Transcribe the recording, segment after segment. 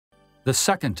The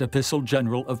second epistle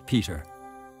general of Peter.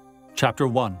 Chapter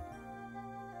 1.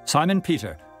 Simon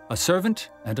Peter, a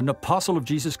servant and an apostle of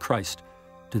Jesus Christ,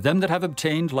 to them that have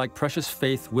obtained like precious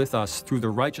faith with us through the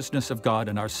righteousness of God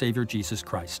and our Savior Jesus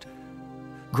Christ.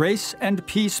 Grace and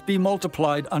peace be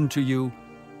multiplied unto you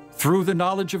through the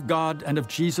knowledge of God and of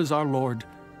Jesus our Lord,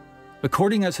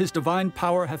 according as his divine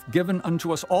power hath given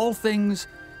unto us all things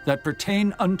that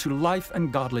pertain unto life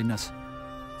and godliness,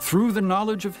 through the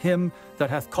knowledge of him that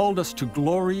hath called us to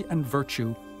glory and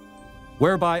virtue,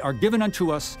 whereby are given unto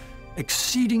us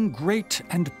exceeding great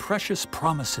and precious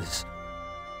promises,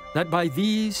 that by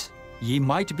these ye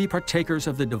might be partakers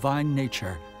of the divine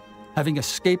nature, having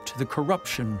escaped the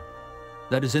corruption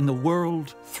that is in the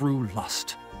world through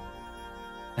lust.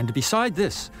 And beside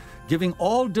this, giving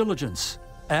all diligence,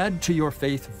 add to your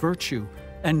faith virtue,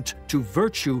 and to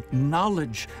virtue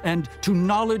knowledge, and to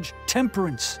knowledge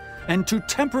temperance, and to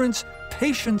temperance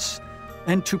patience,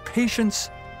 and to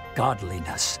patience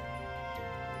godliness,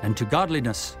 and to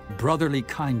godliness brotherly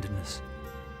kindness,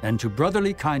 and to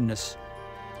brotherly kindness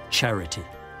charity.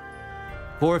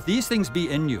 For if these things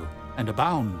be in you, and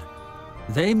abound,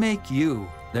 they make you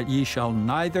that ye shall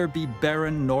neither be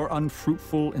barren nor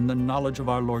unfruitful in the knowledge of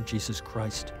our Lord Jesus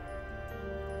Christ.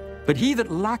 But he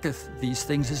that lacketh these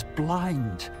things is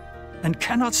blind, and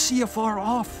cannot see afar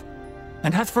off,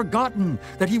 and hath forgotten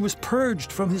that he was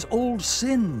purged from his old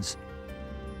sins.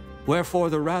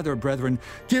 Wherefore the rather, brethren,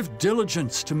 give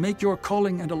diligence to make your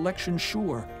calling and election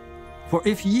sure. For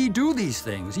if ye do these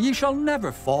things, ye shall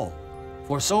never fall.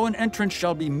 For so an entrance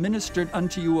shall be ministered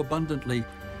unto you abundantly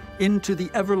into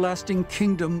the everlasting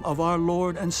kingdom of our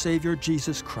Lord and Savior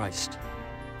Jesus Christ.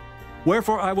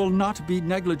 Wherefore I will not be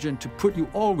negligent to put you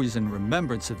always in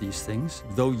remembrance of these things,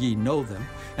 though ye know them,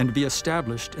 and be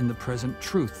established in the present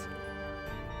truth.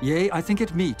 Yea, I think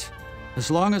it meet, as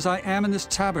long as I am in this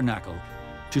tabernacle,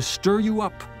 to stir you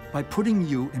up by putting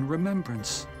you in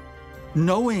remembrance,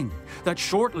 knowing that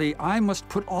shortly I must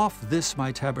put off this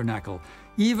my tabernacle,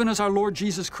 even as our Lord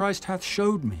Jesus Christ hath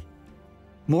showed me.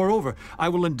 Moreover, I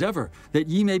will endeavor that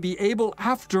ye may be able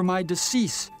after my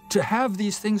decease to have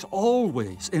these things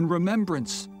always in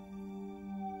remembrance.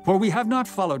 For we have not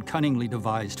followed cunningly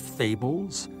devised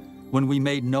fables, when we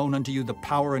made known unto you the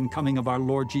power and coming of our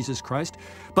Lord Jesus Christ,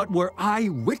 but were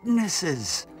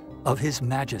eyewitnesses of his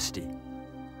majesty.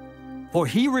 For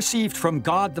he received from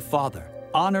God the Father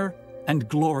honor and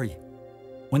glory,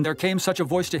 when there came such a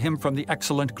voice to him from the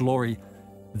excellent glory,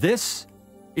 This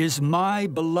is my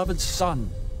beloved Son,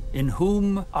 in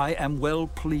whom I am well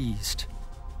pleased.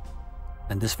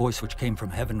 And this voice which came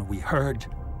from heaven we heard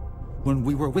when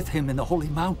we were with him in the holy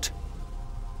mount.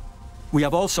 We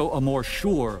have also a more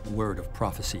sure word of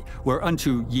prophecy,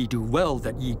 whereunto ye do well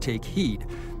that ye take heed,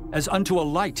 as unto a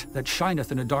light that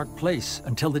shineth in a dark place,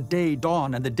 until the day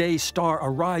dawn and the day star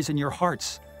arise in your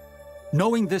hearts,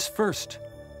 knowing this first,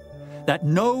 that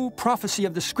no prophecy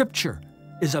of the Scripture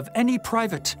is of any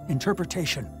private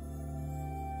interpretation.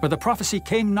 For the prophecy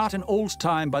came not in old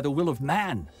time by the will of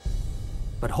man,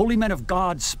 but holy men of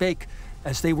God spake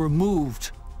as they were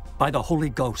moved by the Holy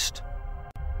Ghost.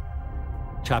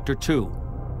 Chapter 2.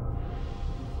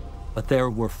 But there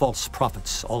were false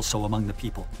prophets also among the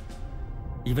people,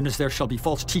 even as there shall be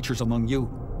false teachers among you,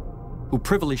 who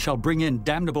privily shall bring in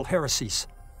damnable heresies,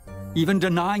 even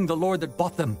denying the Lord that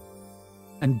bought them,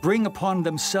 and bring upon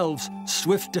themselves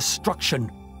swift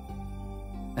destruction.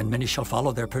 And many shall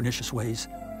follow their pernicious ways,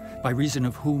 by reason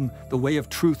of whom the way of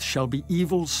truth shall be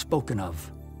evil spoken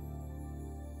of.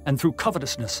 And through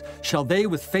covetousness shall they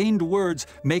with feigned words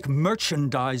make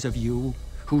merchandise of you,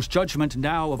 whose judgment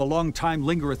now of a long time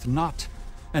lingereth not,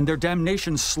 and their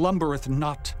damnation slumbereth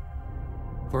not.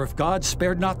 For if God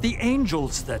spared not the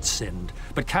angels that sinned,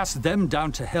 but cast them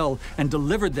down to hell, and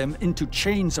delivered them into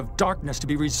chains of darkness to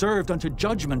be reserved unto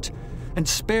judgment, and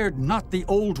spared not the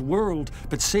old world,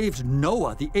 but saved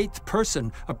Noah, the eighth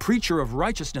person, a preacher of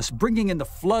righteousness, bringing in the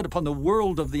flood upon the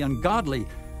world of the ungodly,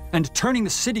 and turning the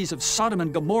cities of Sodom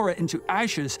and Gomorrah into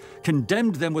ashes,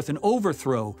 condemned them with an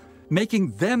overthrow,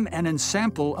 making them an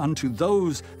ensample unto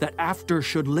those that after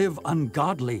should live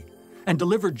ungodly, and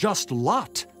delivered just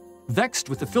Lot, vexed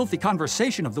with the filthy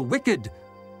conversation of the wicked.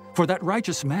 For that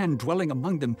righteous man dwelling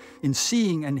among them, in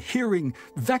seeing and hearing,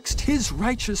 vexed his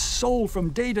righteous soul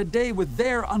from day to day with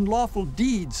their unlawful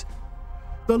deeds.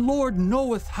 The Lord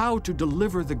knoweth how to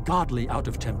deliver the godly out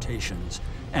of temptations,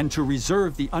 and to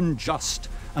reserve the unjust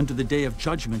unto the day of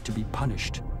judgment to be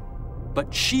punished. But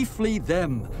chiefly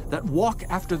them that walk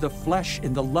after the flesh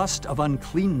in the lust of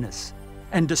uncleanness,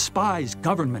 and despise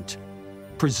government.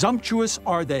 Presumptuous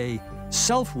are they,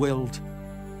 self-willed,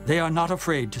 they are not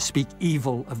afraid to speak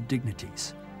evil of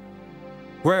dignities.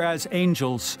 Whereas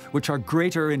angels, which are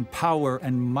greater in power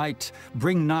and might,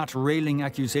 bring not railing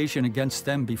accusation against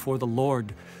them before the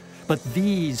Lord. But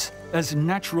these, as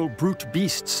natural brute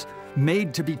beasts,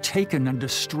 made to be taken and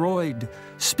destroyed,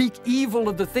 speak evil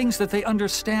of the things that they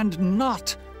understand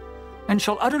not, and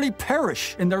shall utterly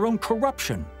perish in their own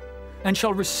corruption, and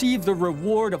shall receive the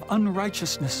reward of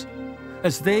unrighteousness,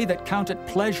 as they that count it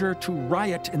pleasure to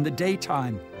riot in the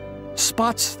daytime.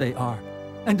 Spots they are,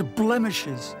 and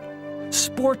blemishes,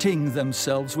 sporting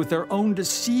themselves with their own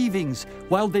deceivings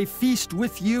while they feast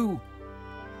with you,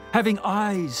 having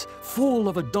eyes full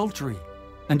of adultery,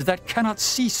 and that cannot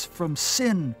cease from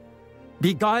sin,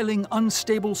 beguiling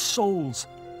unstable souls,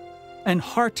 and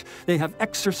heart they have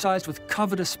exercised with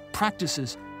covetous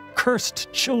practices,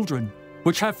 cursed children,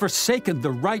 which have forsaken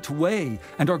the right way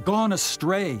and are gone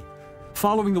astray,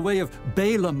 following the way of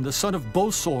Balaam the son of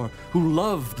Bosor, who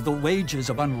loved the wages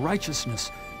of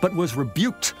unrighteousness, but was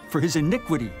rebuked for his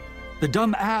iniquity. The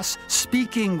dumb ass,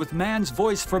 speaking with man's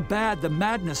voice, forbade the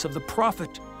madness of the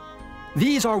prophet.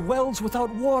 These are wells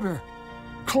without water,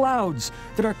 clouds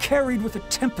that are carried with a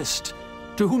tempest,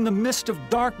 to whom the mist of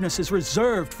darkness is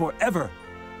reserved forever.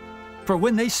 For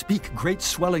when they speak great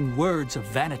swelling words of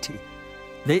vanity,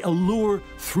 they allure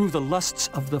through the lusts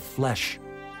of the flesh,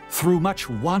 through much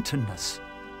wantonness.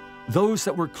 Those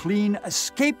that were clean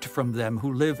escaped from them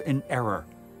who live in error.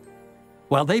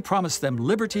 While they promise them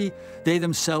liberty, they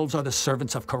themselves are the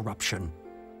servants of corruption.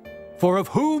 For of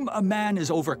whom a man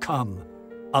is overcome,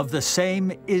 of the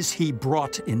same is he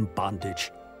brought in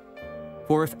bondage.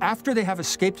 For if after they have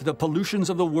escaped the pollutions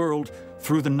of the world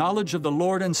through the knowledge of the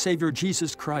Lord and Savior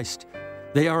Jesus Christ,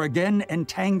 they are again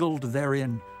entangled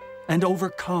therein and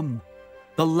overcome,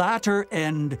 the latter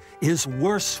end is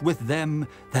worse with them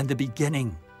than the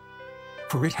beginning.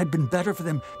 For it had been better for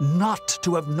them not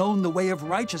to have known the way of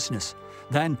righteousness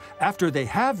than, after they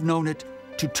have known it,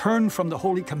 to turn from the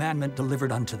holy commandment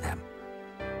delivered unto them.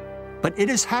 But it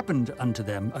has happened unto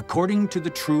them according to the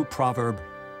true proverb,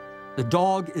 the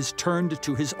dog is turned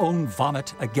to his own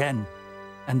vomit again,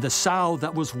 and the sow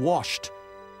that was washed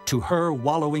to her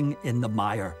wallowing in the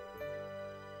mire.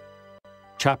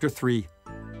 Chapter 3.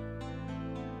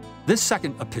 This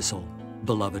second epistle,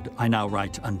 beloved, I now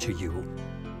write unto you,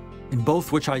 in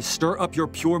both which I stir up your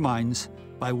pure minds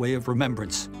by way of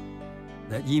remembrance,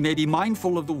 that ye may be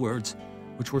mindful of the words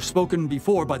which were spoken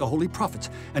before by the holy prophets,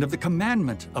 and of the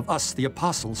commandment of us the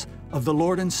apostles of the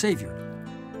Lord and Savior,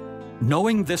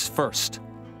 knowing this first,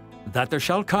 that there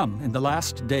shall come in the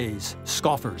last days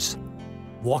scoffers,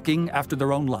 walking after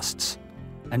their own lusts,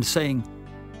 and saying,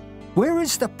 Where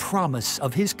is the promise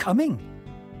of his coming?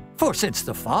 For since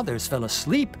the fathers fell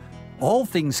asleep, all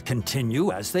things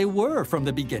continue as they were from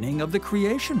the beginning of the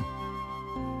creation.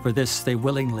 For this they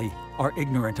willingly are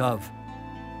ignorant of,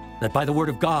 that by the word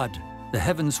of God the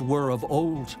heavens were of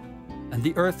old, and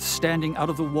the earth standing out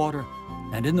of the water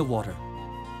and in the water,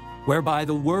 whereby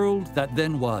the world that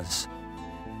then was,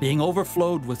 being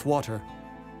overflowed with water,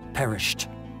 perished.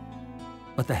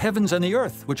 But the heavens and the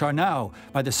earth, which are now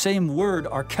by the same word,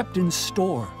 are kept in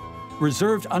store,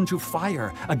 reserved unto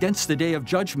fire against the day of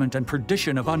judgment and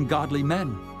perdition of ungodly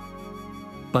men.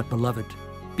 But, beloved,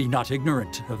 be not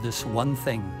ignorant of this one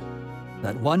thing,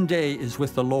 that one day is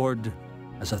with the Lord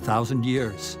as 1,000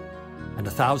 years, and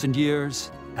 1,000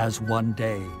 years as one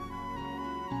day.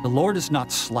 The Lord is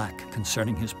not slack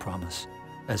concerning his promise,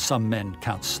 as some men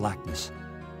count slackness,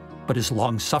 but is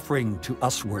long-suffering to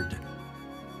usward,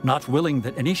 not willing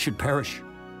that any should perish,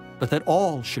 but that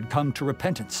all should come to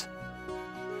repentance.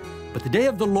 But the day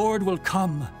of the Lord will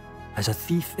come as a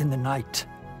thief in the night,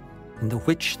 in the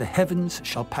which the heavens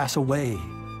shall pass away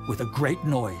with a great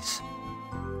noise,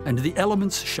 and the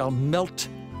elements shall melt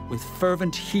with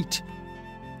fervent heat.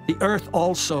 The earth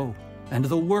also and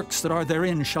the works that are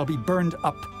therein shall be burned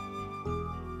up.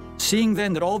 Seeing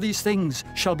then that all these things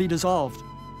shall be dissolved,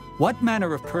 what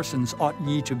manner of persons ought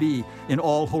ye to be in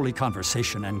all holy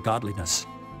conversation and godliness,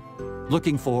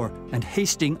 looking for and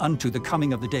hasting unto the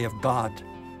coming of the day of God,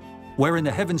 wherein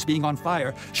the heavens being on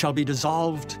fire shall be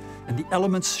dissolved, and the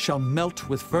elements shall melt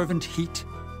with fervent heat?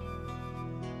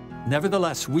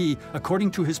 Nevertheless, we,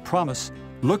 according to his promise,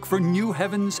 look for new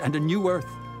heavens and a new earth,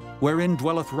 wherein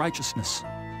dwelleth righteousness.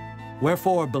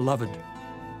 Wherefore, beloved,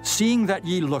 seeing that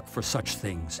ye look for such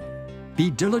things,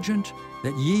 be diligent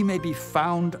that ye may be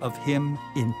found of him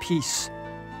in peace,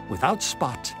 without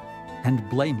spot and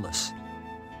blameless.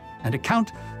 And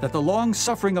account that the long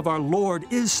suffering of our Lord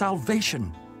is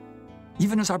salvation,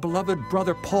 even as our beloved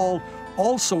brother Paul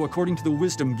also according to the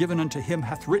wisdom given unto him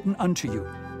hath written unto you,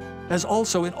 as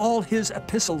also in all his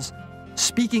epistles,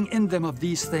 speaking in them of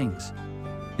these things,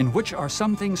 in which are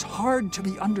some things hard to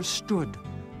be understood,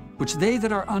 which they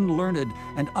that are unlearned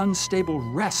and unstable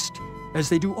wrest, as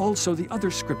they do also the other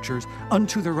scriptures,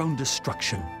 unto their own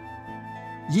destruction.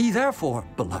 Ye therefore,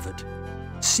 beloved,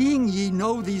 seeing ye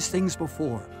know these things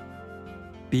before,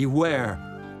 beware,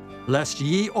 lest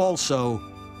ye also,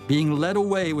 being led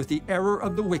away with the error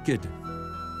of the wicked,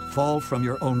 fall from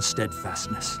your own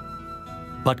steadfastness,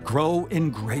 but grow in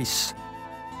grace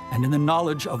and in the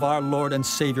knowledge of our Lord and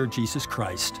Savior Jesus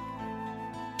Christ.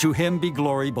 To him be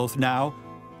glory both now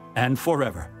and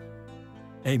forever.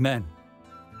 Amen.